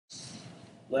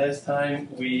Last time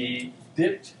we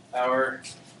dipped our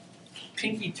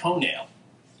pinky toenail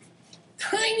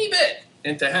tiny bit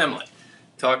into Hamlet,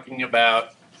 talking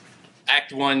about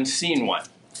Act 1, Scene 1.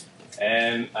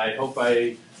 And I hope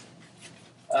I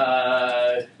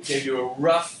gave you a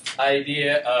rough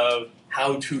idea of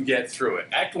how to get through it.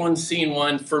 Act 1, Scene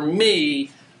 1, for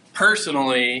me,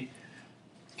 personally,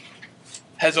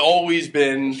 has always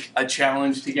been a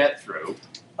challenge to get through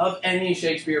of any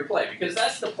Shakespeare play, because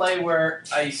that's the play where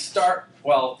I start,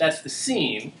 well, that's the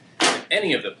scene in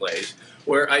any of the plays,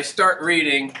 where I start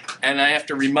reading and I have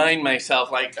to remind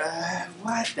myself, like,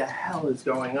 what the hell is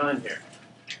going on here?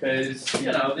 Because,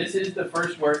 you know, this is the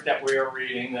first work that we are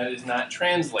reading that is not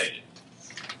translated.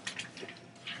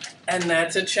 And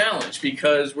that's a challenge,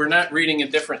 because we're not reading a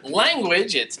different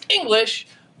language, it's English,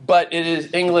 but it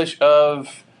is English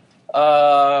of,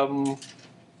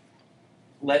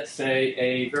 let's say,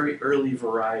 a very early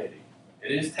variety.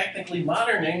 It is technically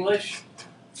modern English,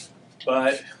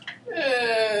 but,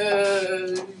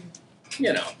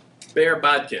 you know, bare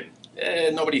bodkin.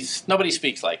 Nobody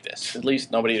speaks like this. At least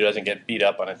nobody who doesn't get beat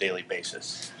up on a daily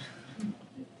basis.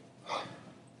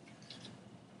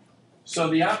 So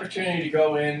the opportunity to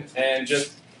go in and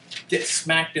just get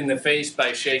smacked in the face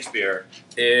by Shakespeare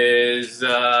is,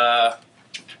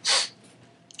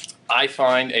 I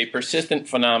find, a persistent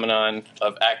phenomenon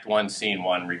of Act 1, Scene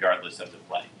 1, regardless of the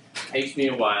play. It takes me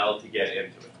a while to get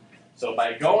into it. So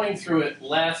by going through it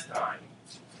last time,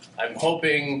 I'm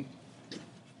hoping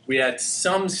we had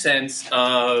some sense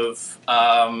of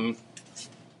the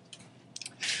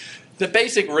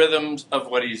basic rhythms of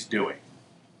what he's doing.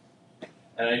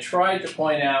 And I tried to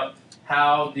point out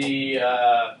how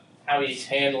how he's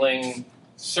handling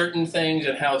certain things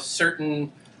and how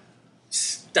certain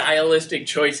stylistic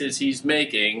choices he's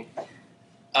making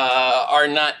are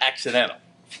not accidental.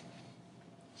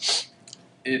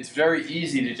 It's very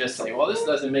easy to just say, well, this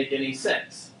doesn't make any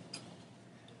sense.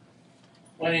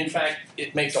 When in fact,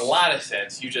 it makes a lot of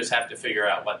sense. You just have to figure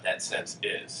out what that sense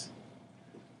is.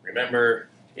 Remember,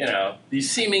 you know, the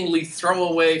seemingly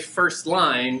throwaway first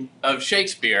line of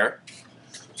Shakespeare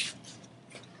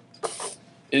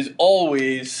is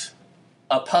always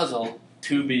a puzzle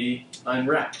to be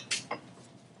unwrapped.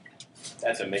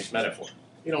 That's a mixed metaphor.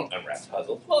 You don't unwrap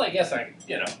puzzles. Well, I guess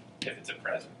you know, if it's a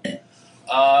present.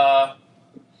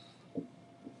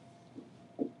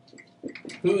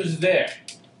 Who's there?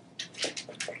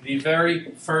 The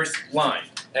very first line.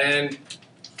 And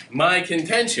my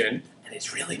contention, and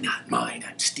it's really not mine,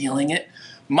 I'm stealing it.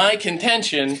 My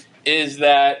contention is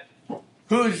that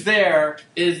who's there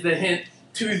is the hint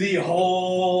to the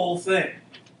whole thing.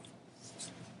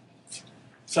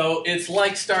 So it's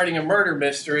like starting a murder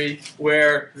mystery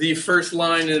where the first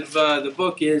line of the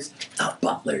book is, the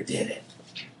butler did it.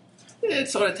 It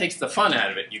sort of takes the fun out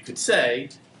of it, you could say.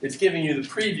 It's giving you the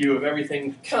preview of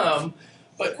everything to come,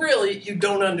 but really you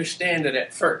don't understand it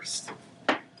at first.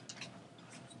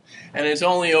 And it's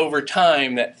only over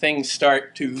time that things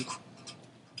start to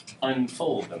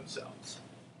unfold themselves.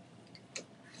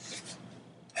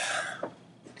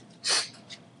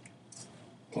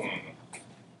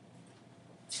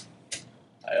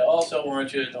 I also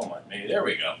want you to, don't mind me, there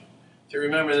we go, to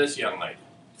remember this young lady.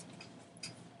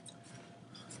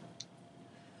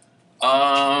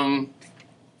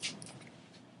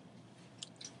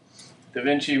 Da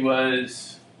Vinci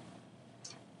was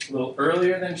a little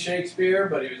earlier than Shakespeare,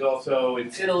 but he was also in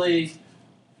Italy.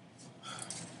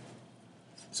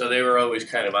 So they were always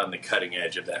kind of on the cutting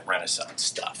edge of that Renaissance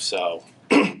stuff. So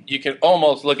you can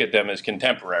almost look at them as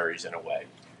contemporaries in a way.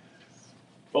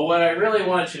 But what I really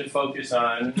want you to focus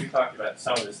on, and we talked about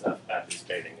some of the stuff about this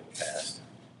painting in the past.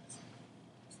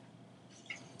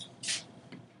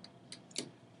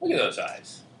 Look at those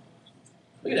eyes.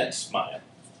 Look at that smile.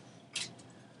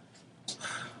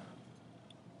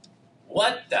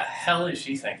 What the hell is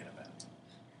she thinking about?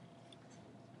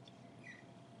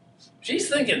 She's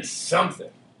thinking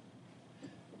something.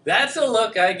 That's a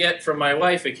look I get from my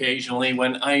wife occasionally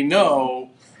when I know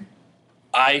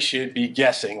I should be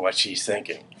guessing what she's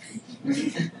thinking.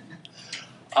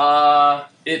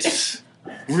 It's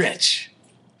rich.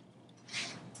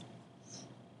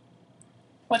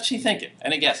 What's she thinking?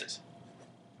 Any guesses?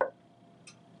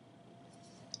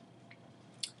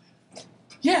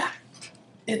 Yeah,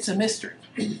 it's a mystery.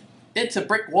 It's a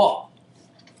brick wall.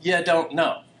 You don't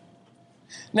know.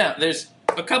 Now, there's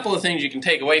a couple of things you can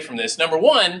take away from this. Number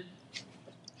one,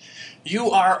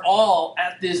 you are all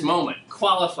at this moment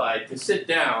qualified to sit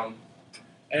down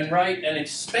and write an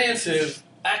expansive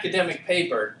academic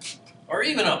paper or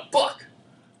even a book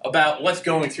about what's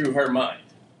going through her mind.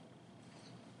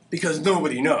 Because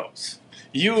nobody knows.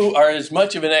 You are as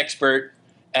much of an expert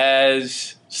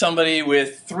as somebody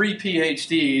with 3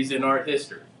 PhDs in art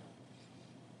history.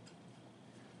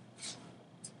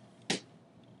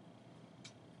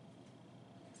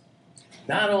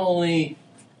 Not only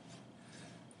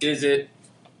is it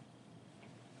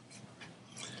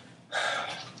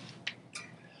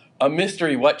a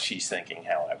mystery what she's thinking,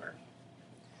 however,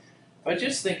 but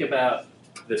just think about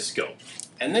the scope.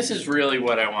 And this is really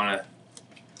what I want to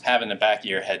have in the back of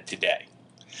your head today.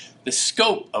 The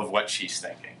scope of what she's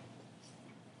thinking.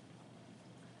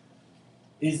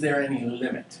 Is there any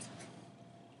limit?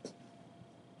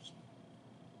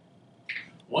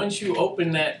 Once you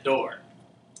open that door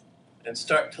and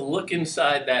start to look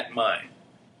inside that mind,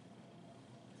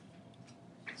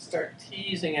 start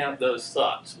teasing out those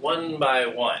thoughts one by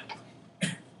one, do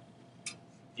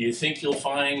you think you'll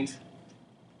find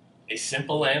a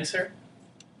simple answer?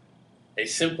 A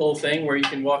simple thing where you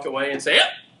can walk away and say, yep,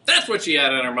 that's what she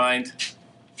had on her mind.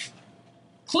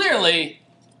 Clearly,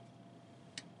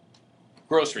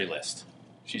 grocery list.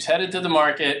 She's headed to the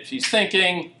market. She's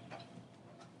thinking,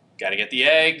 got to get the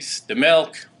eggs, the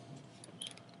milk.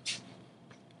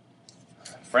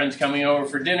 Friends coming over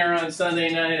for dinner on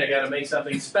Sunday night. I got to make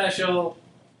something special.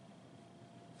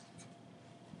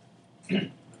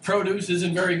 Produce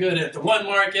isn't very good at the one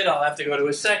market. I'll have to go to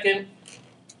a second.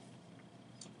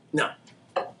 No.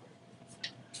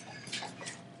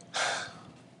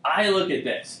 I look at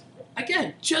this.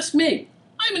 Again, just me.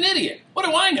 I'm an idiot. What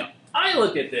do I know? I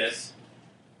look at this.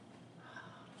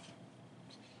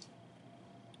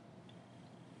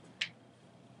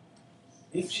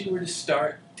 If she were to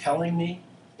start telling me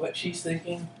what she's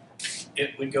thinking,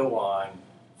 it would go on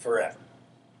forever.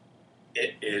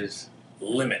 It is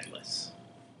limitless.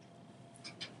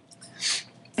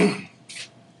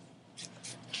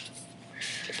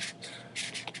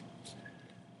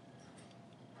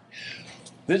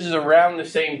 This is around the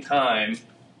same time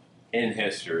in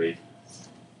history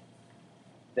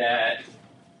that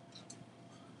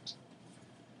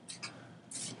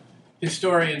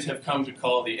historians have come to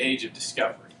call the Age of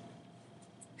Discovery.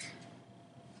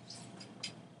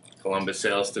 Columbus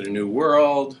sails to the New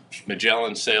World,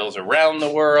 Magellan sails around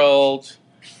the world,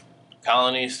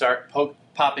 colonies start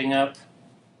popping up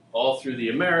all through the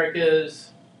Americas.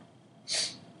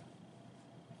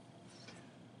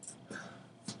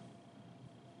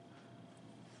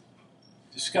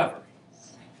 Discovery.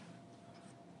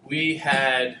 We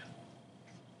had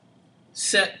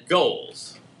set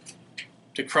goals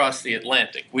to cross the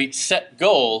Atlantic. We set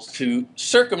goals to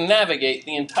circumnavigate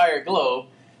the entire globe,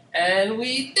 and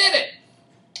we did it.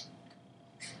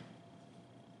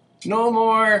 No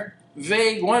more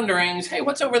vague wonderings, hey,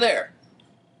 what's over there?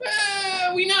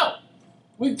 We know.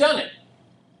 We've done it.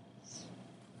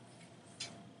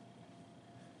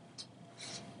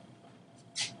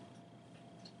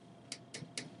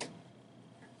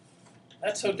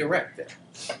 Not so direct there.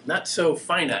 Not so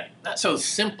finite. Not so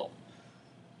simple.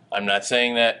 I'm not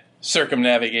saying that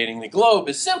circumnavigating the globe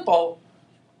is simple,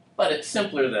 but it's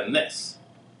simpler than this.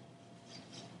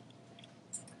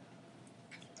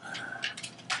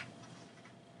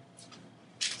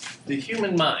 The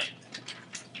human mind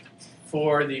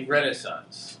for the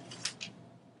Renaissance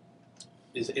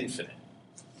is infinite.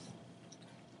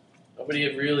 Nobody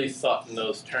had really thought in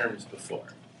those terms before.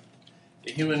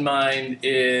 The human mind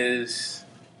is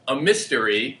a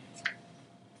mystery,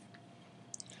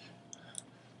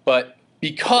 but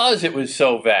because it was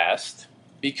so vast,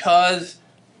 because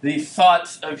the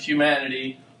thoughts of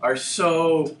humanity are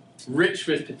so rich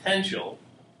with potential,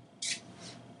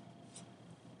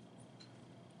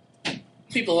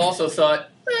 people also thought,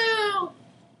 well,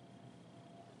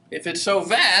 if it's so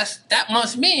vast, that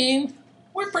must mean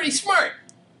we're pretty smart.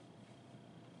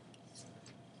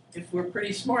 If we're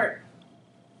pretty smart,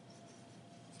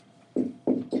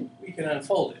 we can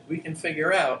unfold it. We can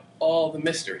figure out all the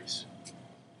mysteries.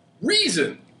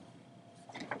 Reason.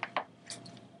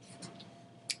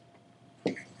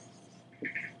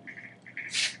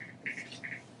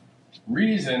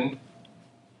 Reason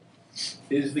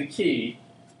is the key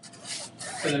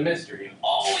to the mystery.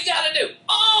 All we gotta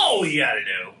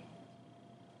do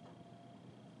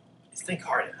is think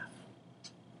hard enough.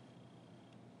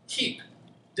 Keep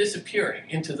disappearing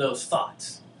into those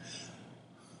thoughts.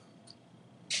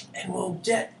 And we'll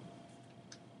get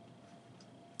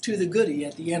to the goodie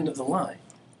at the end of the line.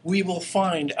 We will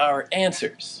find our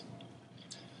answers.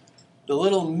 The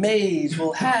little maze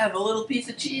will have a little piece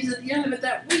of cheese at the end of it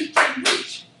that we can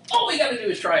reach. All we gotta do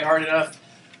is try hard enough.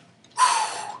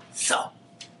 So,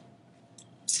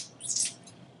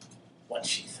 what's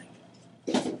she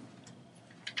thinking?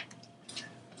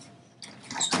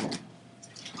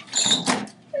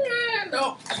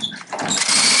 No.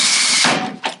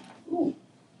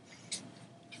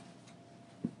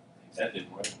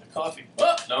 coffee.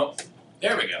 Oh, no.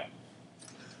 There we go.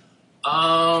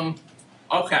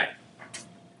 Okay.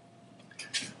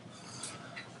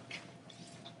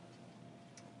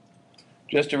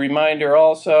 Just a reminder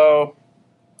also,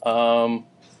 now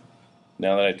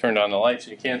that I turned on the lights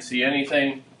and you can't see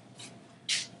anything.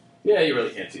 Yeah, you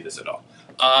really can't see this at all.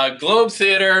 Globe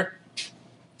Theater,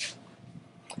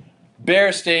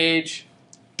 bare stage,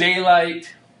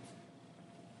 daylight,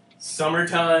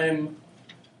 summertime,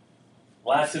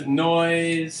 lots of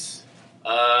noise.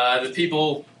 The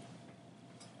people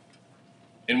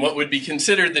in what would be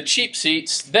considered the cheap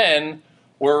seats then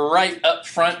were right up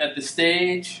front at the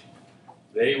stage.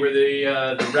 They were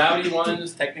the rowdy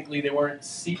ones. Technically, they weren't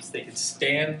seats. They could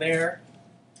stand there.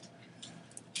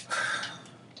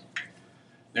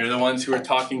 They're the ones who are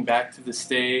talking back to the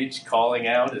stage, calling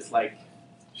out. It's like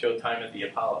Showtime at the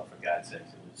Apollo, for God's sake.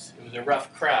 It was a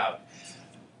rough crowd.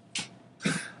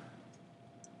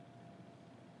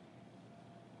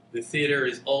 The theater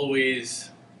is always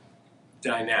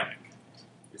dynamic.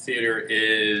 The theater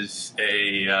is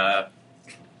a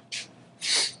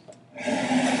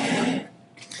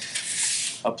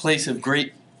place of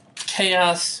great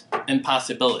chaos and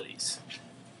possibilities.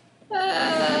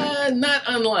 Not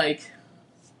unlike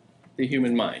the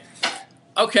human mind.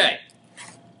 Okay.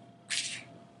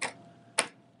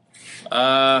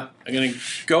 I'm going to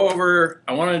go over,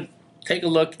 I want to take a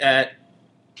look at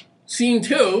Scene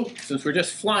 2, since we're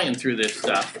just flying through this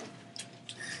stuff.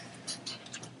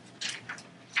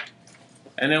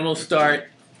 And then we'll start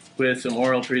with some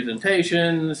oral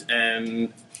presentations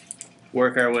and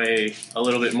work our way a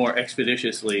little bit more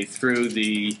expeditiously through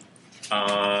the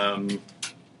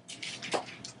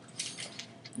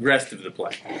rest of the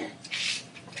play.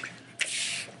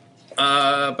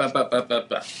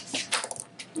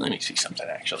 Let me see something,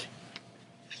 actually.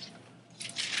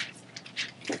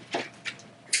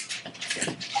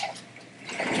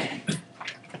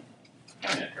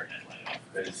 I'm going to turn that light off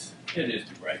because it is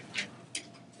too bright.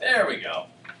 There we go.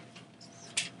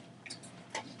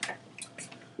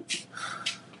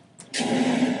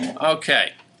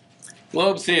 Okay.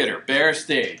 Globe Theater, bare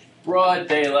stage, broad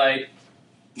daylight,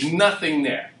 nothing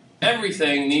there.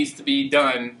 Everything needs to be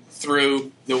done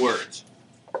through the words.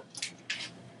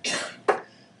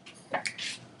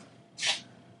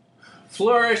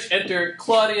 Flourish, enter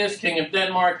Claudius, king of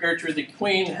Denmark, Gertrude the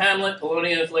queen, Hamlet,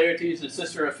 Polonius, Laertes, the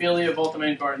sister Ophelia,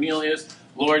 Voltimane, Cornelius,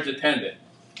 Lord's attendant.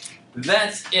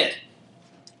 That's it.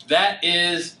 That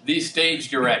is the stage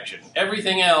direction.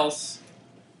 Everything else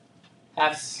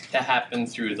has to happen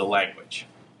through the language.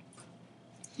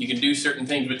 You can do certain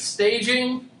things with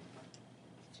staging,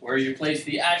 where you place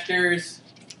the actors,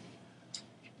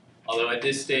 although at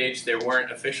this stage there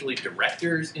weren't officially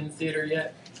directors in theater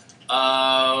yet.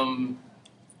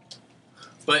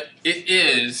 But it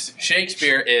is,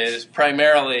 Shakespeare is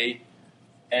primarily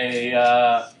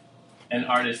an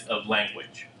artist of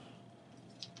language.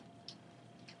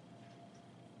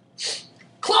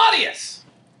 Claudius!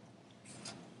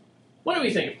 What do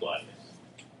we think of Claudius?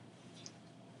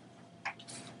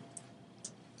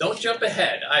 Don't jump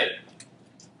ahead either.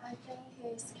 I think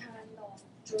he's kind of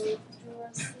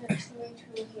seriously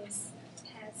to his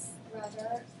past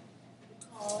brother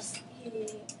because he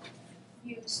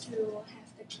used to have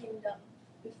the kingdom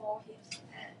before his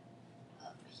and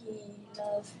he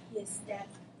loved his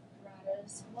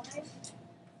stepbrother's wife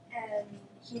and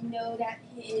he know that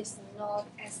he is not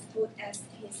as good as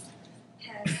his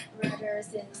past brother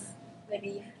since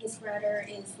maybe his brother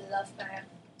is loved by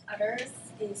others,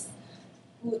 is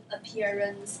good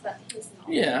appearance, but he's not.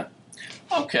 Yeah.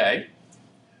 Okay.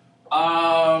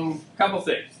 Couple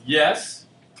things. Yes,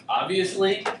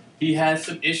 obviously, he has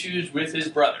some issues with his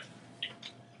brother.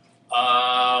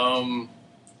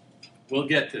 We'll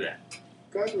get to that.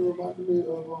 Kind of reminded me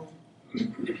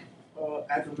of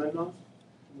Agamemnon.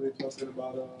 We were talking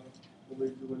about when we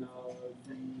were doing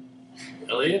the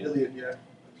Iliad? Iliad, yeah.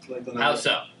 Like the How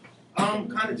so?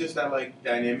 kind of just that like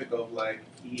dynamic of like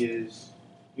he is,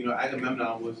 you know,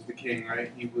 Agamemnon was the king,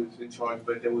 right? He was in charge,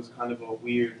 but there was kind of a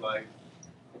weird like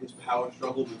I guess power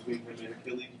struggle between him and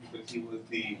Achilles because he was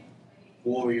the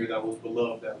warrior that was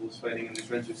beloved, that was fighting in the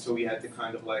trenches, so he had to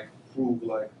kind of like prove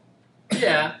like,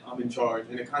 Yeah. I'm in charge.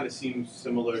 And it kind of seems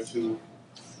similar to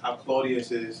how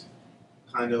Claudius is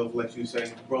kind of, like you were saying,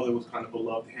 his brother was kind of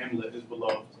beloved, Hamlet is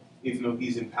beloved. Even though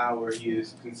he's in power, he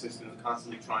is consistent and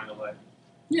constantly trying to like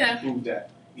prove that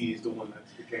he is the one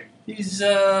that's the king. He's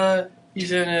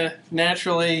in a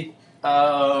naturally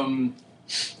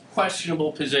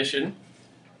questionable position.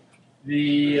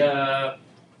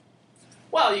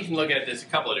 Well, you can look at this a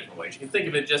couple of different ways. You can think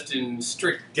of it just in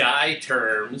strict guy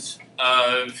terms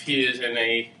of he is in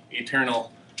a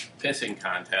eternal pissing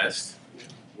contest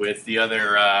with the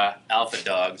other alpha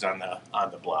dogs on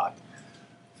the block.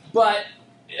 But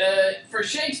for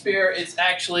Shakespeare, it's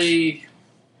actually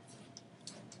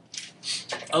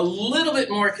a little bit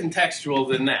more contextual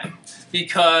than that.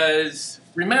 Because,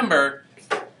 remember,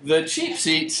 the cheap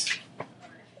seats,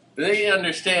 they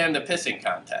understand the pissing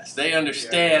contest. They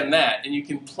understand that, and you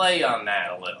can play on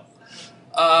that a little.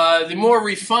 The more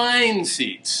refined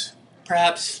seats,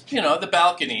 perhaps, you know, the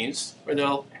balconies, where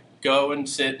they'll go and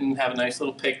sit and have a nice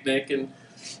little picnic and,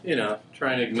 you know,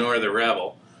 try and ignore the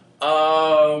rebel.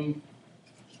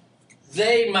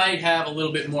 They might have a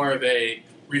little bit more of a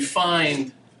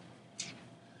refined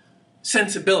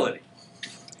sensibility.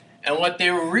 And what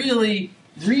they're really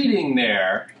reading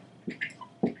there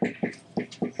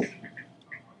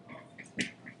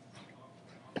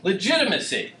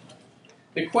legitimacy.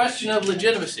 The question of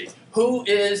legitimacy. Who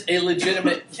is a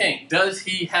legitimate king? Does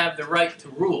he have the right to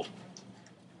rule?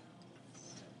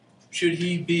 Should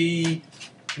he be,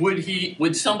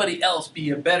 would somebody else be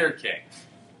a better king?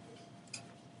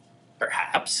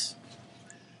 Perhaps.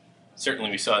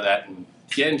 Certainly we saw that in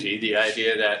Genji, the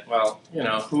idea that, well, you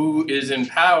know, who is in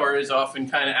power is often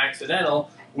kind of accidental,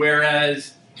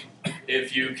 whereas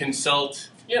if you consult,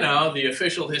 you know, the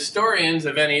official historians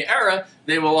of any era,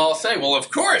 they will all say, well, of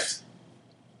course,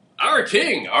 our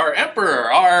king, our emperor,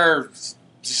 our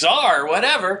czar,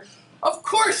 whatever, of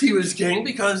course he was king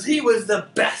because he was the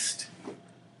best.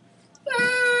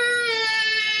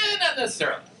 Not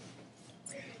necessarily.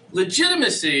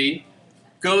 Legitimacy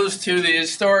goes to the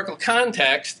historical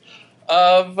context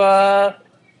of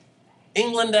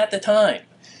England at the time.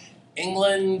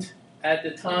 England at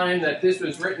the time that this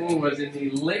was written was in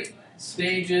the late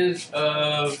stages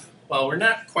of, well, we're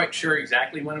not quite sure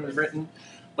exactly when it was written,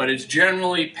 but it's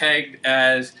generally pegged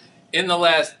as in the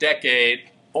last decade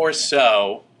or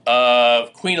so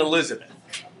of Queen Elizabeth,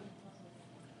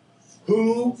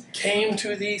 who came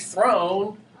to the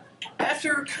throne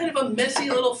after kind of a messy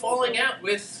little falling out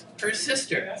with her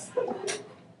sister.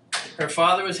 Her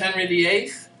father was Henry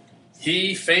VIII.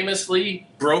 He famously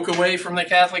broke away from the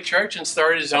Catholic Church and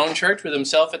started his own church with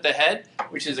himself at the head,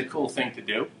 which is a cool thing to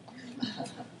do.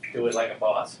 Do it like a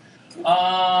boss.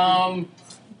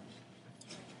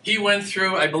 He went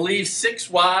through, I believe, 6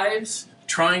 wives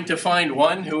trying to find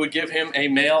one who would give him a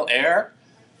male heir.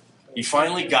 He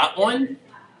finally got one.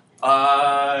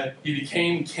 He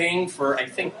became king for, I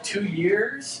think, 2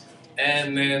 years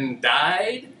and then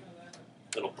died.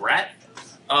 Little brat.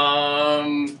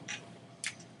 And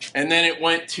then it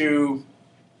went to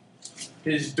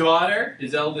his daughter,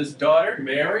 his eldest daughter,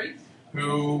 Mary,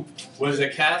 who was a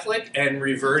Catholic and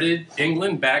reverted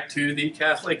England back to the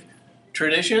Catholic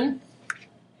tradition.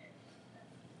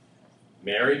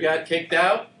 Mary got kicked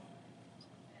out.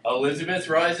 Elizabeth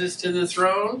rises to the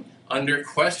throne under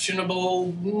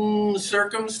questionable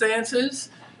circumstances.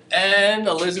 And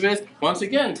Elizabeth, once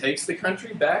again, takes the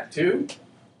country back to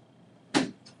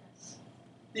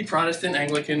the Protestant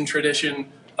Anglican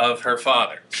tradition of her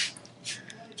father.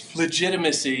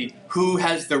 Legitimacy, who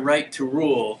has the right to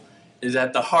rule, is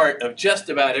at the heart of just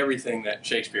about everything that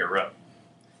Shakespeare wrote.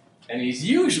 And he's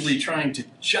usually trying to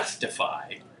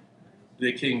justify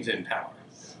the king's in power.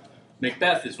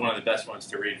 Macbeth is one of the best ones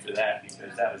to read for that,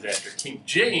 because that was after King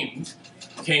James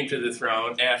came to the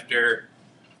throne after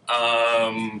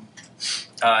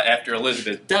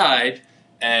Elizabeth died.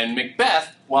 And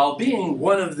Macbeth, while being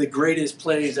one of the greatest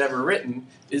plays ever written,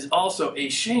 is also a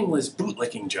shameless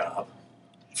bootlicking job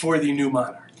for the new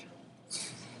monarch.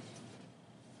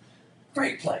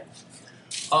 Great play.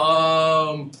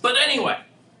 But anyway,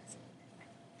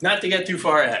 not to get too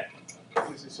far ahead.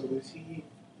 So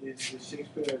is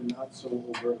Shakespeare not so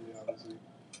overtly, obviously,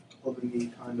 pulling the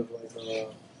kind of like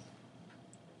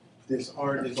this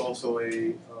art is also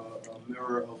a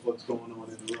mirror of what's going on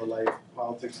in real life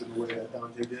politics in the way that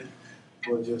Dante did,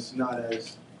 or just not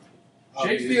as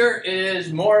obvious? Shakespeare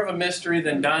is more of a mystery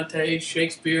than Dante.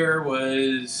 Shakespeare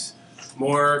was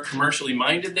more commercially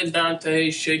minded than Dante.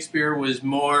 Shakespeare was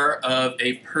more of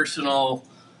a personal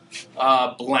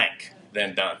blank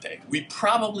than Dante. We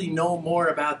probably know more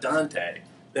about Dante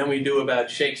than we do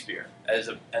about Shakespeare as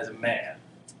a man.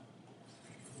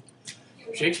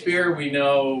 Shakespeare, we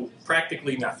know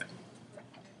practically nothing.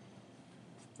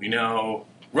 We know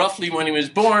roughly when he was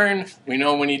born, we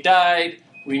know when he died,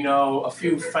 we know a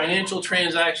few financial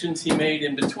transactions he made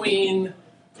in between.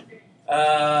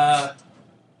 That's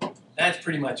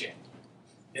pretty much it.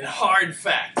 In hard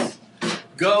facts,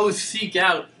 go seek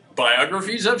out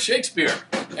biographies of Shakespeare,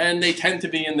 and they tend to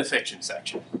be in the fiction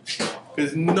section,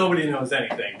 because nobody knows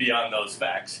anything beyond those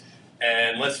facts.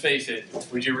 And let's face it,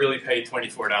 would you really pay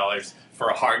 $24 for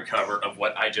a hardcover of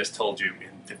what I just told you in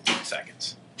 15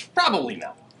 seconds? Probably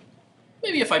not.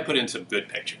 Maybe if I put in some good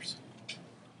pictures.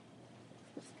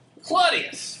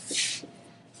 Claudius.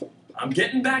 I'm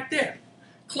getting back there.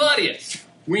 Claudius.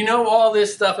 We know all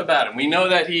this stuff about him. We know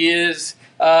that he is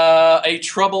a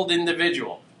troubled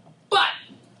individual. But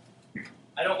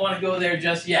I don't want to go there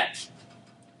just yet.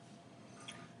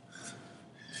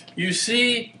 You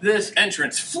see this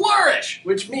entrance flourish,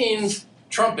 which means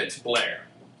trumpets blare.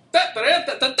 Da, da, da,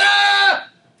 da, da, da!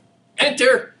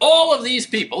 Enter all of these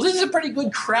people. This is a pretty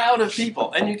good crowd of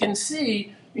people. And you can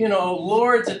see,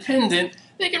 Lord's attendant,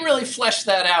 they can really flesh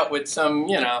that out with some,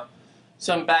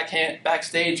 some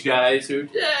backstage guys who,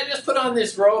 just put on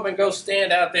this robe and go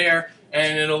stand out there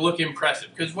and it'll look impressive.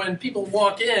 Because when people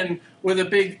walk in with a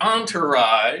big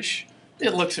entourage,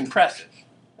 it looks impressive.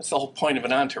 That's the whole point of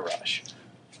an entourage.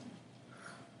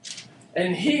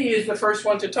 And he is the first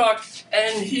one to talk,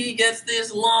 and he gets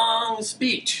this long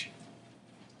speech.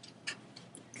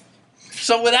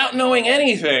 So without knowing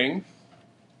anything,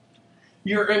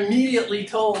 you're immediately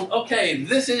told, okay,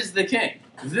 this is the king.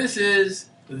 This is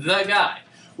the guy.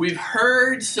 We've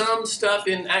heard some stuff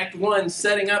in Act 1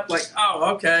 setting up like,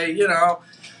 oh, okay,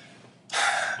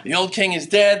 the old king is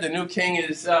dead, the new king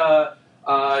is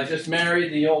just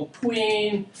married the old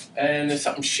queen, and there's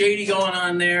something shady going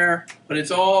on there, but it's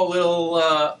all a little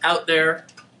out there.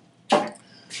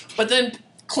 But then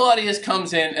Claudius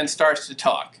comes in and starts to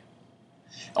talk.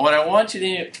 And what I want you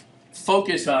to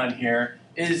focus on here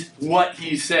is what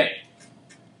he's saying.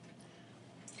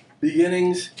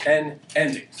 Beginnings and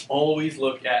endings. Always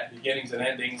look at beginnings and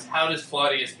endings. How does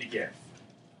Claudius begin?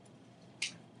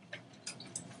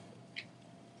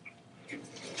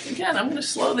 Again, I'm going to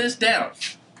slow this down.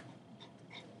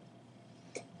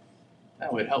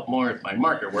 That would help more if my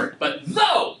marker worked, but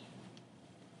though!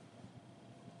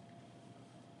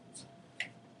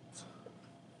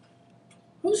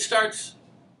 Who starts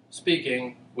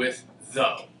speaking with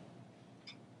though?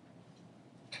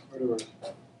 Murderers.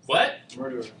 What?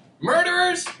 Murderers.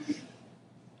 Murderers?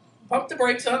 Pump the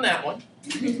brakes on that one.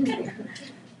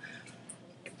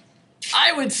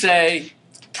 I would say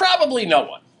probably no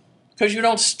one, because you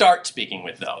don't start speaking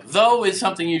with though. Though is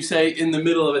something you say in the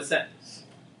middle of a sentence.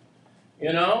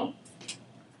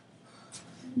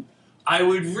 I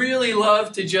would really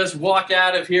love to just walk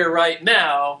out of here right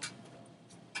now,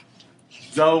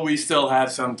 though we still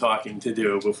have some talking to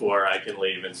do before I can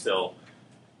leave and still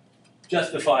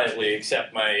justifiably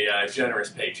accept my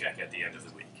generous paycheck at the end of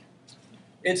the week.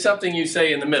 It's something you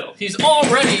say in the middle. He's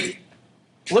already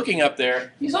looking up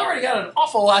there. He's already got an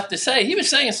awful lot to say. He was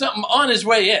saying something on his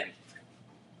way in.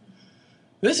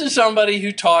 This is somebody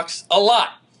who talks a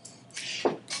lot.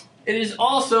 It is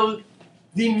also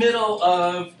the middle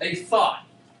of a thought.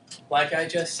 Like I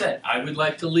just said, I would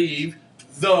like to leave,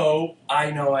 though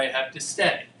I know I have to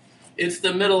stay. It's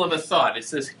the middle of a thought.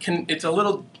 It's a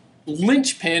little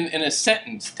linchpin in a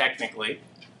sentence, technically,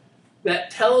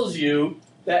 that tells you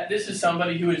that this is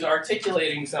somebody who is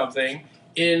articulating something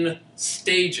in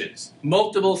stages,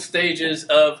 multiple stages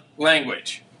of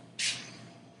language.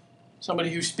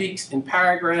 Somebody who speaks in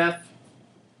paragraph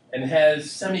and has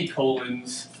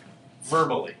semicolons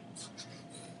verbally.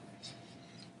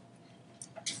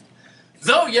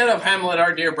 Though yet of Hamlet,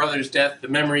 our dear brother's death, the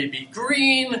memory be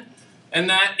green, and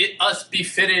that it us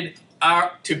befitted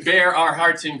to bear our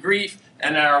hearts in grief,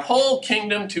 and our whole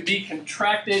kingdom to be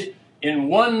contracted in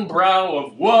one brow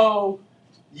of woe,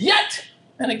 yet,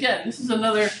 and again, this is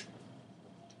another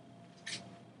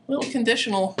little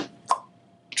conditional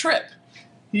trip.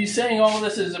 He's saying all of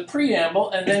this as a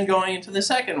preamble and then going into the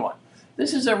second one.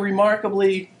 This is a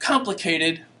remarkably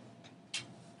complicated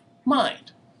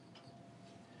mind.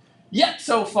 Yet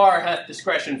so far hath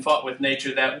discretion fought with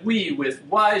nature, that we with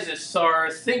wisest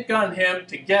sorrow think on him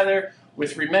together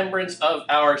with remembrance of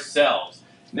ourselves.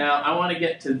 Now, I want to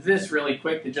get to this really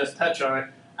quick to just touch on it.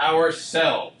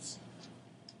 Ourselves.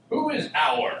 Who is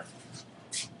our?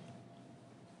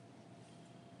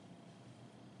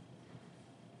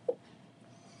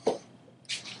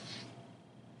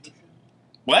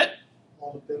 What?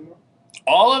 All of them?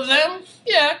 All of them?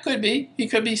 Yeah, could be. He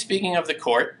could be speaking of the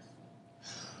court.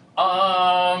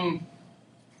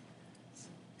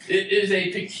 It is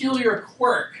a peculiar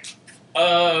quirk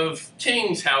of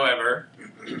kings, however,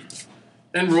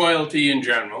 and royalty in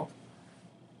general,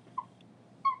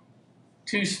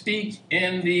 to speak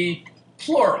in the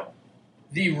plural,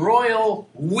 the royal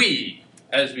we,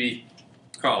 as we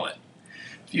call it.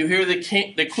 If you hear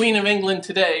the Queen of England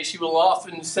today, she will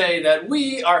often say that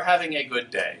we are having a good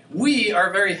day. We are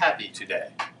very happy today.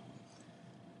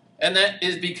 And that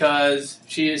is because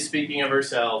she is speaking of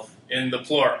herself in the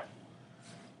plural.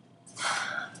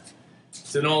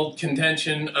 It's an old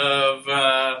contention of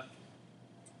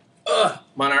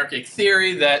monarchic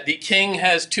theory that the king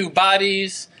has two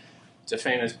bodies. It's a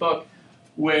famous book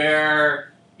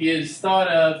where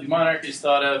the monarch is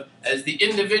thought of as the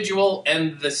individual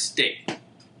and the state,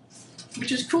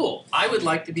 which is cool. I would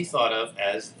like to be thought of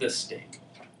as the state.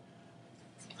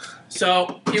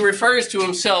 So he refers to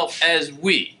himself as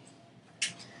we.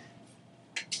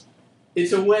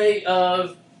 It's a way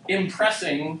of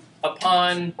impressing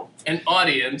upon an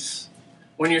audience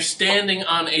when you're standing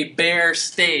on a bare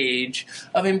stage,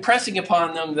 of impressing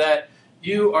upon them that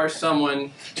you are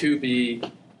someone to be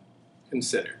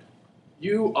considered.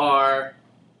 You are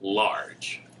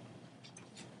large.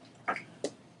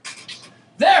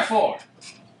 Therefore,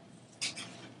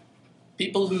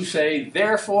 people who say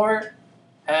therefore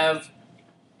have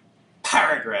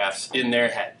paragraphs in their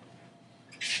head.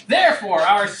 Therefore,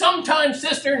 our sometime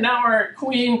sister, now our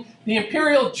queen, the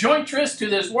imperial jointress to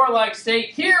this warlike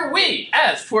state, here we,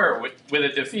 as 'twere, with a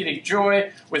defeating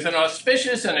joy, with an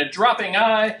auspicious and a dropping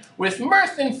eye, with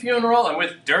mirth and funeral, and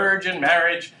with dirge and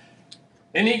marriage,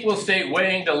 in equal state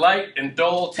weighing delight and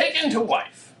dole, taken to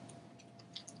wife.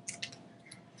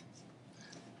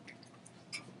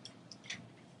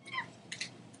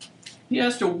 He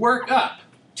has to work up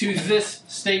to this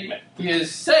statement. He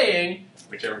is saying,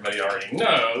 which everybody already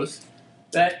knows,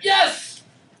 that yes,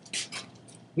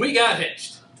 we got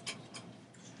hitched.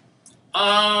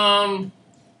 But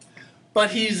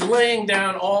he's laying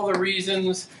down all the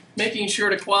reasons, making sure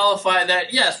to qualify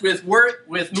that yes, with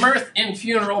mirth in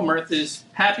funeral, mirth is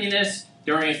happiness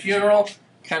during a funeral,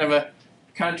 kind of a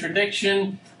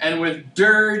contradiction, and with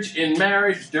dirge in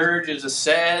marriage, dirge is a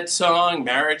sad song,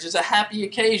 marriage is a happy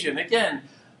occasion. Again,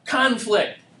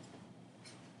 conflict.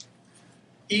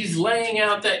 He's laying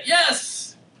out that,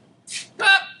 yes,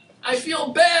 I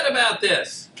feel bad about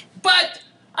this, but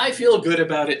I feel good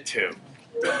about it too.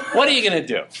 What are you going to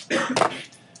do?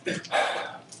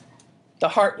 The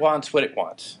heart wants what it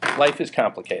wants. Life is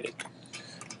complicated.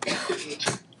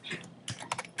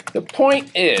 The point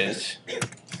is,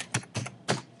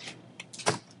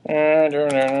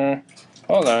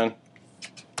 hold on.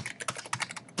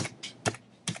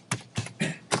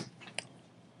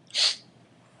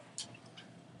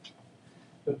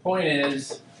 The point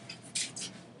is,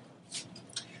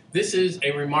 this is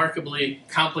a remarkably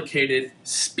complicated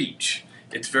speech.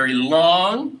 It's very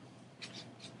long.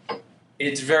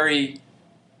 It's very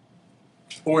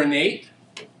ornate.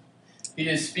 He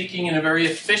is speaking in a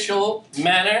very official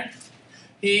manner.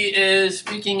 He is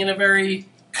speaking in a very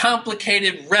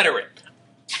complicated rhetoric.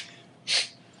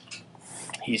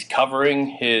 He's covering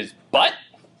his butt,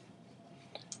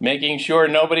 making sure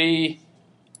nobody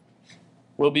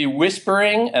will be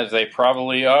whispering, as they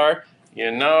probably are, you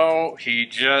know, he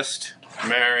just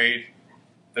married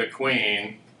the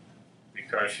queen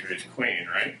because she was queen,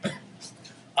 right?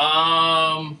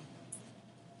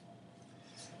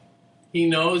 He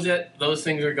knows that those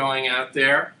things are going out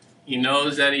there. He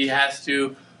knows that he has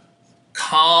to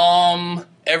calm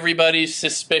everybody's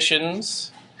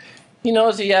suspicions. He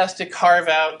knows he has to carve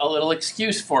out a little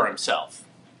excuse for himself.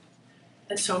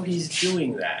 And so he's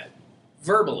doing that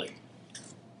verbally.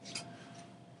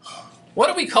 What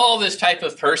do we call this type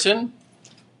of person?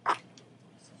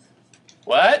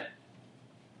 What?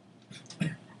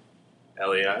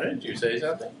 Eliana, did you say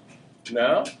something?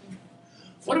 No?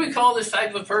 What do we call this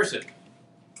type of person?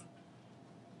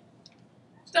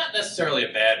 It's not necessarily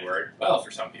a bad word. Well, for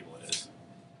some people it is.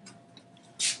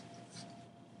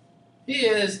 He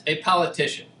is a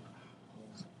politician.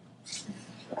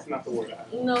 That's not the word I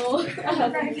have. No.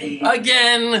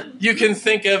 Again, you can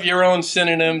think of your own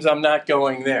synonyms. I'm not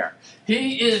going there.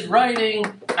 He is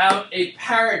writing out a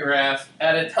paragraph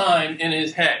at a time in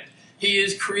his head. He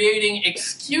is creating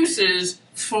excuses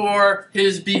for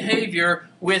his behavior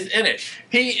within it.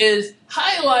 He is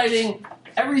highlighting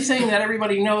everything that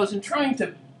everybody knows and trying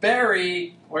to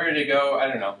bury, where did it go? I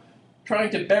don't know. Trying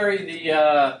to bury the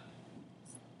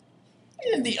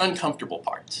uncomfortable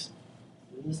parts.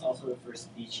 Isn't this also the first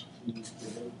speech he's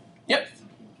given? Yep.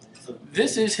 So,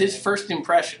 This is his first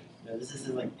impression. no, this is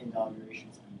his like inauguration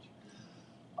speech.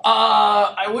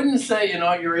 I wouldn't say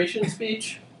inauguration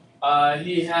speech.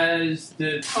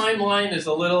 The timeline is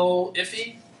a little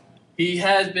iffy. He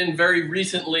has been very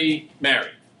recently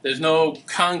married. There's no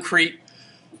concrete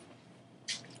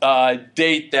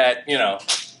date that,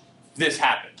 this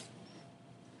happened.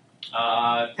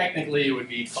 Technically, it would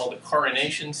be called a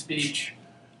coronation speech.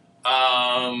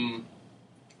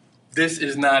 This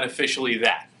is not officially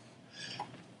that.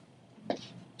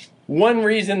 One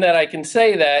reason that I can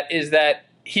say that is that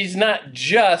he's not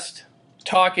just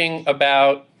talking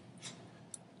about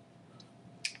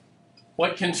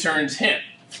what concerns him.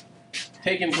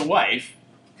 Taking the wife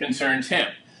concerns him.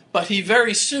 But he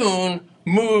very soon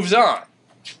moves on.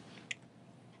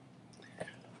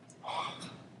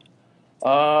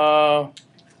 No.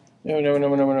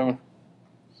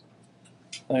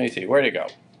 Let me see, where'd it go?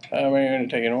 We're going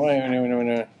to take it away.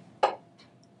 No.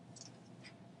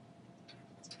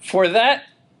 For that,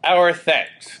 our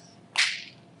thanks.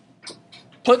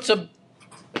 Puts a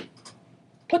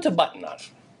button on it.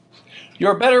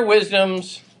 Your better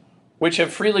wisdoms, which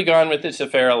have freely gone with this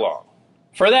affair along.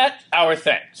 For that, our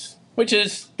thanks. Which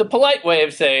is the polite way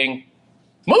of saying,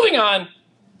 moving on.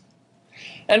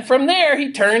 And from there, he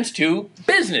turns to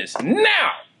business.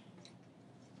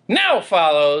 Now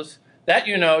follows that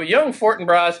young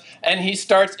Fortinbras, and he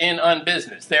starts in on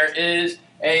business. There is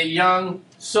a young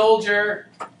soldier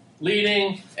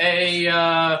leading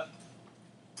an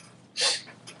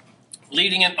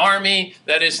army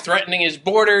that is threatening his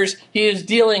borders. He is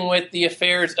dealing with the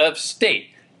affairs of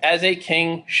state, as a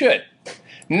king should.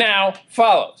 Now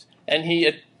follows, and he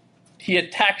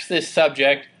attacks this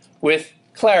subject with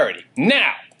clarity.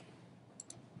 Now,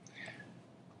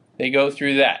 they go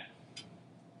through that.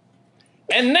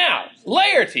 And now,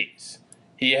 Laertes.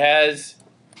 He has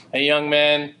a young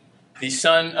man, the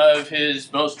son of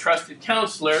his most trusted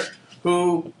counselor,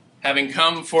 who, having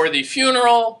come for the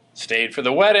funeral, stayed for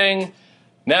the wedding,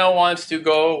 now wants to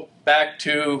go back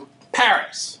to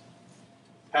Paris.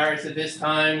 Paris at this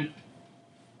time,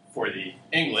 for the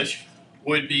English,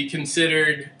 would be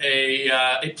considered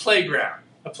a playground,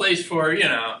 a place for,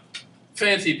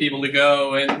 fancy people to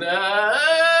go and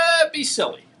be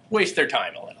silly, waste their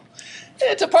time a little.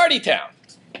 It's a party town.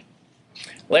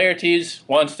 Laertes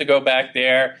wants to go back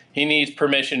there. He needs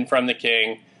permission from the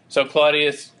king. So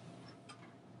Claudius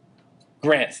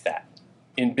grants that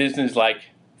in businesslike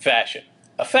fashion.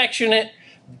 Affectionate,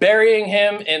 burying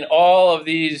him in all of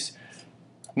these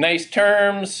nice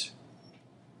terms,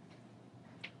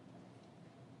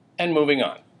 and moving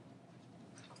on.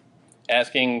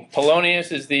 Asking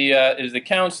Polonius is the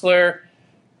counselor.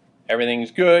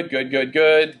 Everything's good.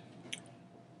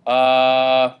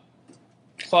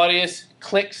 Claudius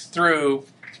clicks through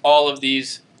all of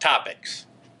these topics.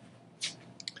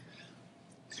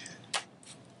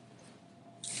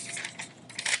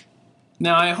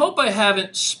 Now, I hope I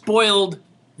haven't spoiled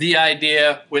the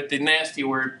idea with the nasty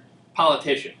word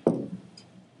politician.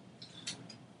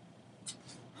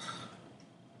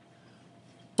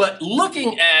 But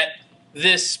looking at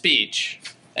this speech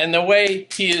and the way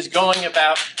he is going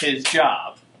about his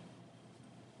job,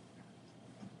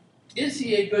 is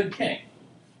he a good king?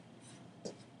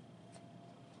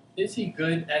 Is he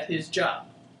good at his job?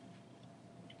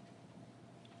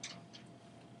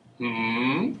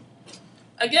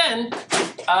 Again,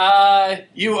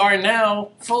 you are now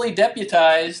fully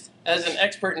deputized as an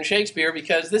expert in Shakespeare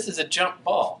because this is a jump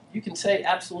ball. You can say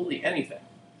absolutely anything.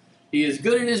 He is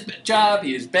good at his job.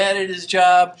 He is bad at his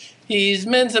job. He's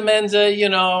mensa,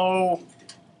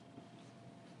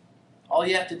 All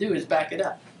you have to do is back it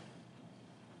up.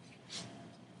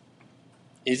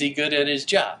 Is he good at his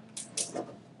job?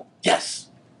 Yes.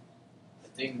 I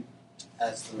think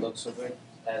as the looks of it,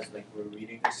 as we're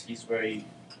reading this, he's very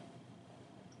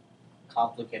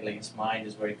complicated. His mind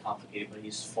is very complicated, but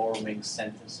he's forming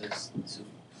sentences to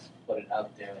put it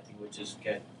out there. I think which is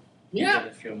good. Yeah.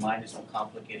 Because if your mind is too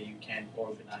complicated, you can't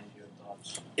organize your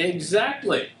thoughts.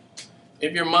 Exactly.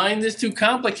 If your mind is too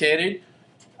complicated,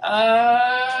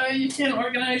 you can't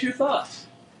organize your thoughts.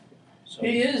 So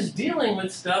He is dealing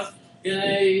with stuff in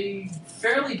a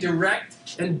fairly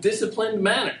direct and disciplined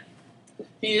manner.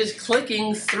 He is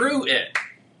clicking through it.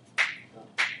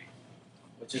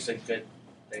 which is a good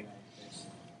thing, I guess.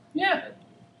 Yeah.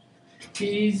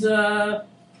 He's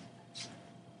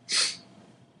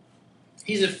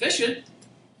efficient,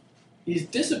 he's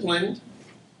disciplined,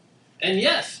 and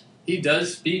yes, he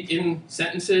does speak in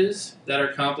sentences that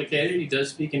are complicated, he does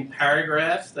speak in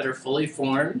paragraphs that are fully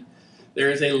formed. There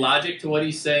is a logic to what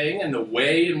he's saying and the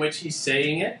way in which he's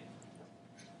saying it.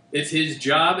 It's his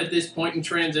job at this point in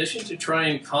transition to try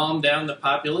and calm down the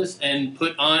populace and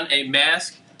put on a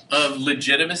mask of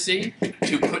legitimacy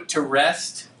to put to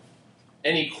rest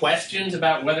any questions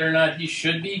about whether or not he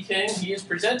should be king. He is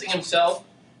presenting himself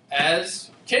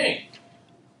as king.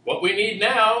 What we need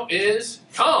now is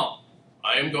calm.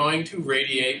 I am going to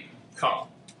radiate calm.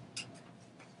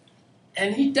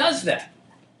 And he does that.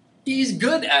 He's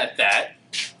good at that.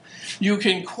 You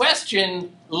can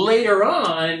question later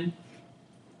on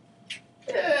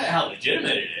how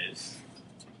legitimate it is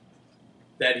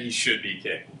that he should be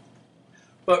king.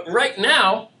 But right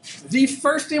now, the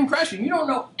first impression, you don't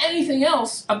know anything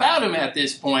else about him at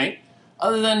this point,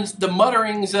 other than the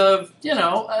mutterings of, you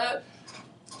know,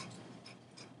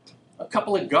 a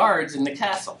couple of guards in the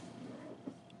castle.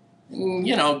 And,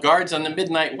 you know, guards on the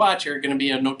Midnight Watch are going to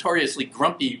be a notoriously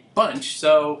grumpy bunch,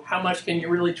 so how much can you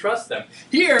really trust them?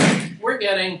 Here, we're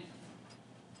getting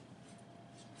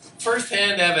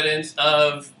first-hand evidence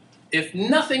of, if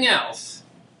nothing else,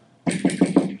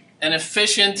 an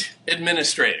efficient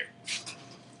administrator.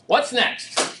 What's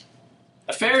next?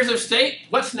 Affairs of state,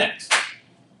 what's next?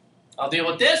 I'll deal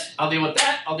with this, I'll deal with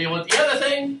that, I'll deal with the other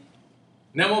thing,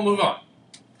 and then we'll move on.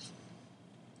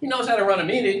 He knows how to run a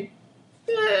meeting.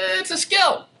 It's a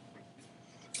skill.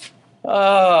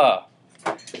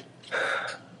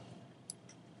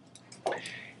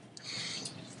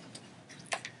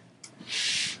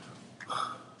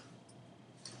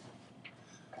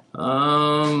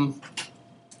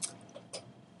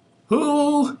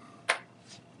 Who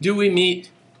do we meet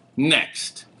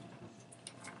next?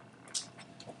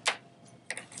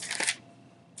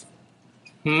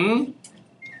 Cornelius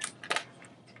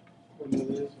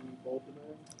and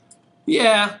Voltimand?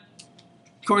 Yeah,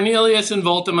 Cornelius and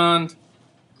Voltimand,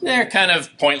 they're kind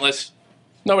of pointless.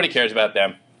 Nobody cares about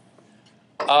them.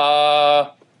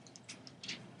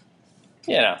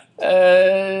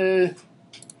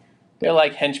 They're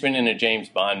like henchmen in a James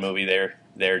Bond movie.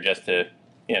 They're just to,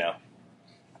 you know.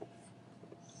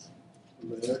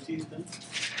 Laertes then?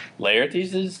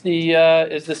 Laertes is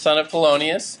the son of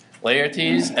Polonius.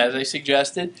 Laertes, as I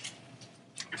suggested,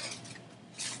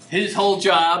 his whole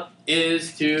job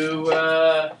is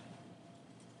to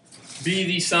be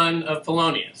the son of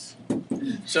Polonius.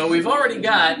 So we've already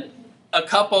got a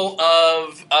couple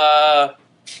of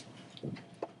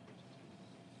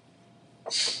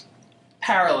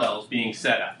parallels being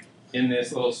set up in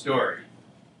this little story.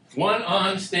 One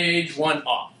on stage, one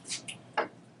off.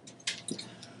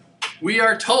 We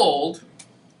are told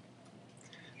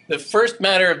the first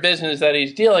matter of business that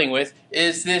he's dealing with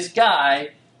is this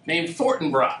guy named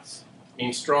Fortinbras,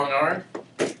 means strong-armed.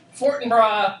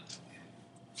 Fortinbras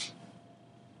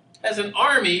has an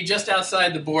army just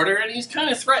outside the border, and he's kind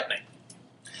of threatening.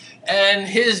 And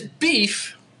his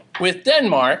beef with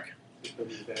Denmark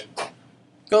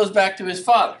goes back to his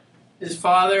father. His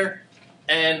father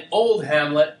and old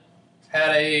Hamlet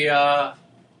had a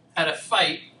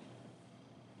fight.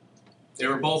 They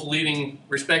were both leading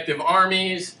respective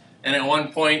armies, and at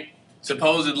one point,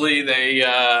 supposedly, they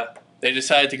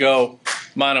decided to go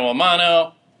mano a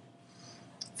mano.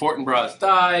 Fortinbras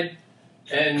died,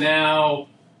 and now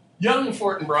young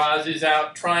Fortinbras is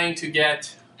out trying to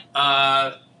get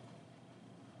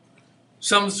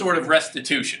some sort of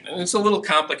restitution. And it's a little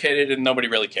complicated, and nobody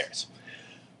really cares.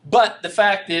 But the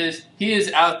fact is, he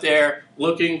is out there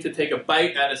looking to take a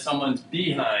bite out of someone's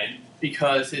behind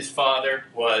because his father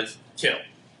was killed.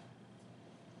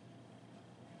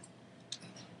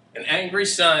 An angry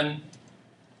son,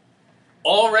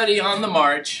 already on the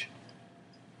march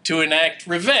to enact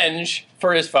revenge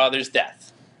for his father's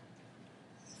death.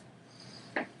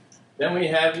 Then we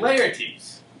have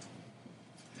Laertes.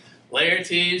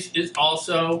 Laertes is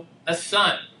also a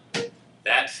son.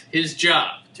 That's his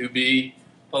job, to be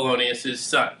Polonius'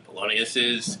 son. Polonius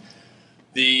is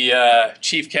the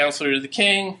chief counselor to the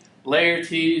king.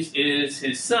 Laertes is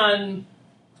his son.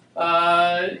 He's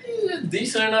a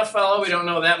decent enough fellow. We don't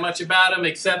know that much about him,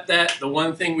 except that the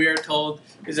one thing we are told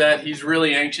is that he's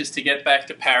really anxious to get back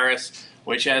to Paris,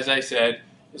 which, as I said,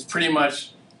 is pretty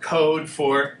much code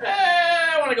for,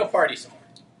 I want to go party somewhere.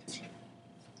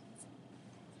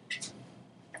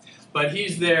 But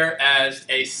he's there as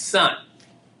a son.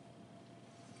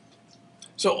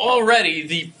 So already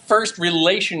the first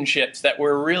relationships that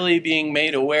we're really being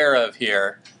made aware of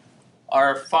here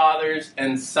are fathers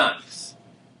and sons.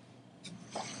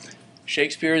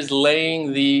 Shakespeare is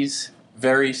laying these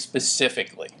very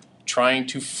specifically, trying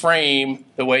to frame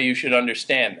the way you should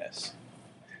understand this.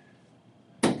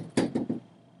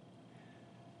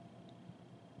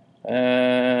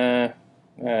 I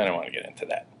don't want to get into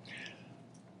that.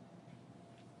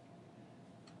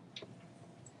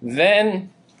 Then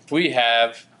we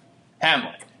have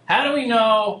Hamlet. How do we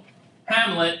know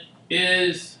Hamlet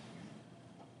is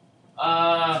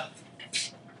an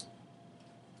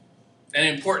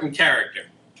important character?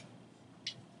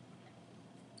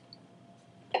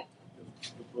 The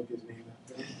book is named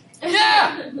after him.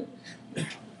 Yeah!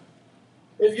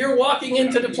 If you're walking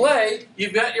into the play,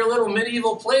 you've got your little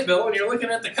medieval playbill and you're looking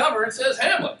at the cover, it says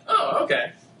Hamlet. Oh,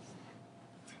 okay.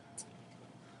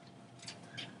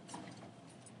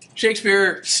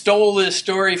 Shakespeare stole this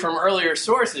story from earlier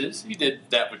sources. He did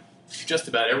that with just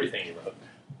about everything he wrote.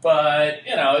 But,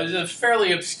 you know, it was a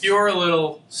fairly obscure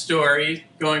little story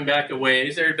going back a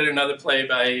ways. There had been another play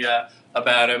by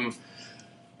about him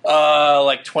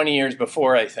like 20 years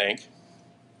before, I think.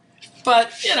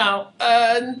 But, you know,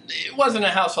 it wasn't a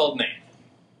household name.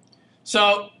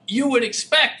 So you would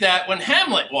expect that when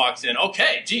Hamlet walks in,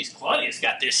 okay, geez, Claudius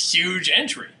got this huge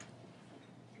entry.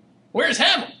 Where's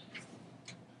Hamlet?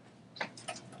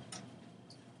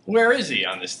 Where is he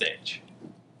on the stage?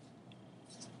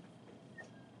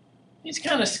 He's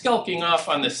kind of skulking off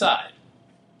on the side.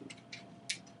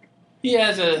 He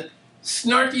has a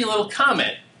snarky little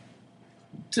comment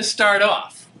to start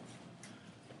off.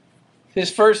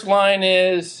 His first line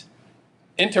is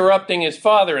interrupting his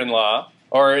father-in-law,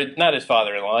 or not his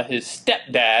father-in-law, his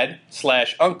stepdad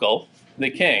 / uncle,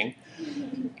 the king.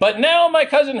 But now my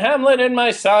cousin Hamlet and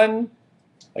my son,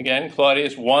 again,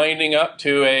 Claudius winding up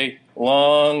to a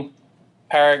long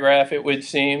paragraph, it would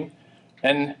seem.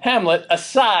 And Hamlet,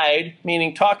 aside,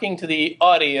 meaning talking to the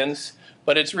audience,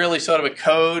 but it's really sort of a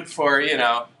code for, you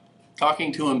know,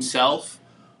 talking to himself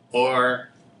or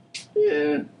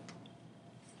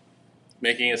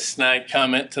making a snide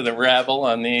comment to the rabble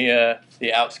on the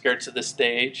outskirts of the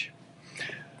stage.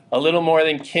 A little more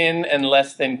than kin and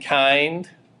less than kind.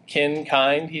 Kin,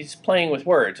 kind, he's playing with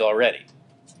words already.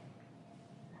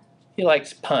 He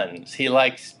likes puns. He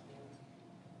likes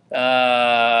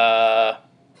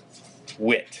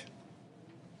wit.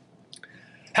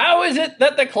 How is it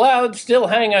that the clouds still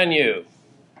hang on you?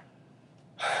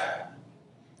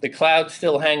 The clouds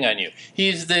still hang on you.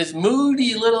 He's this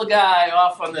moody little guy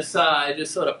off on the side,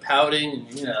 just sort of pouting,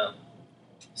 you know,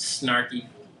 snarky.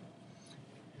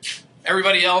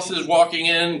 Everybody else is walking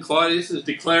in. Claudius is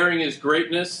declaring his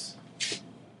greatness.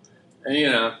 And, you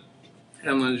know,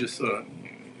 Hamlet is just sort of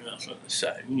off on the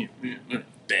side,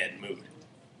 bad mood.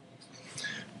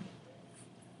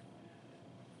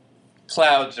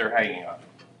 Clouds are hanging on him.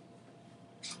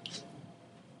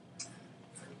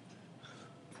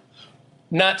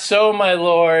 Not so, my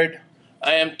lord.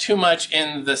 I am too much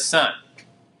in the sun.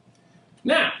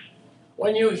 Now,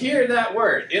 when you hear that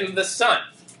word, in the sun,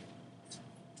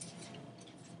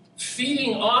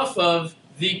 feeding off of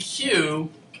the cue,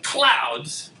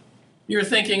 clouds, you're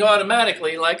thinking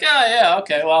automatically like, oh yeah,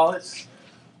 okay, well, it's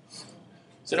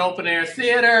an open air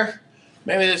theater.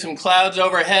 Maybe there's some clouds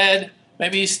overhead.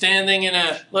 Maybe he's standing in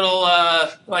a little,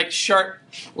 like, sharp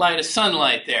light of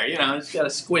sunlight there. You know, he's got a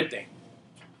squinting.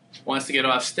 Wants to get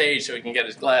off stage so he can get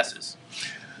his glasses.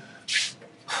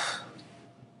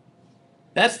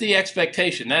 That's the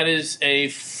expectation. That is a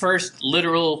first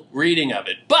literal reading of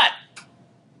it. But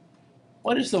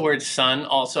what does the word sun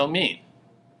also mean?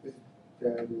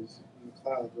 Dad is in the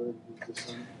clouds, right? He's the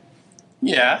sun.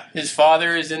 Yeah, his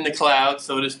father is in the clouds,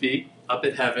 so to speak, up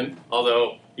at heaven,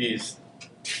 although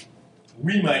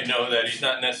we might know that he's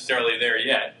not necessarily there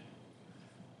yet.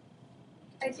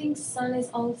 I think sun is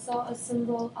also a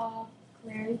symbol of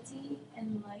clarity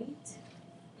and light.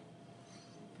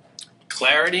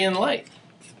 Clarity and light.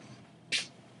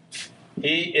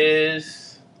 He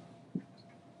is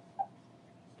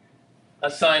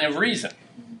a sign of reason.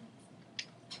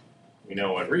 We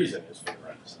know what reason is for the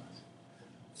Renaissance.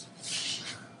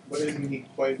 But isn't he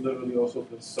quite literally also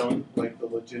the son, like the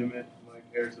legitimate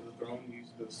heir to the throne? He's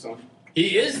the son.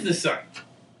 He is the son.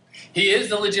 He is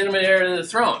the legitimate heir to the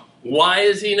throne. Why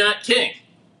is he not king?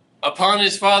 Upon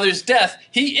his father's death,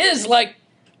 he is like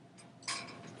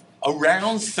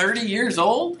around 30 years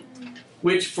old,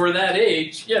 which for that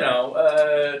age, you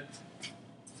know,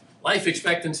 life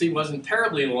expectancy wasn't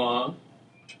terribly long.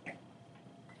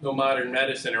 No modern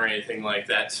medicine or anything like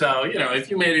that. So, you know, if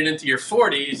you made it into your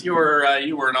 40s, you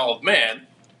were an old man.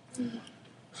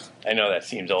 I know that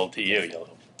seems old to you, you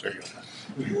little.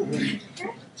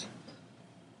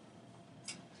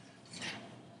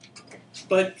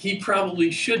 But he probably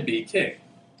should be king.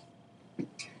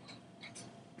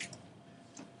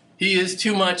 He is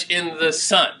too much in the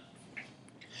sun.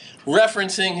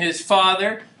 Referencing his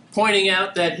father, pointing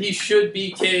out that he should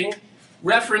be king,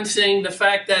 referencing the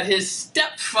fact that his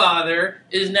stepfather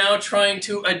is now trying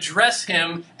to address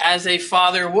him as a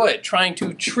father would, trying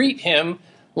to treat him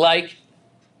like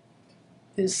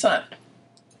his son.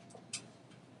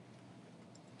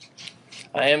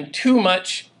 I am too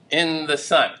much in the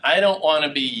sun. I don't want to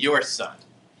be your son.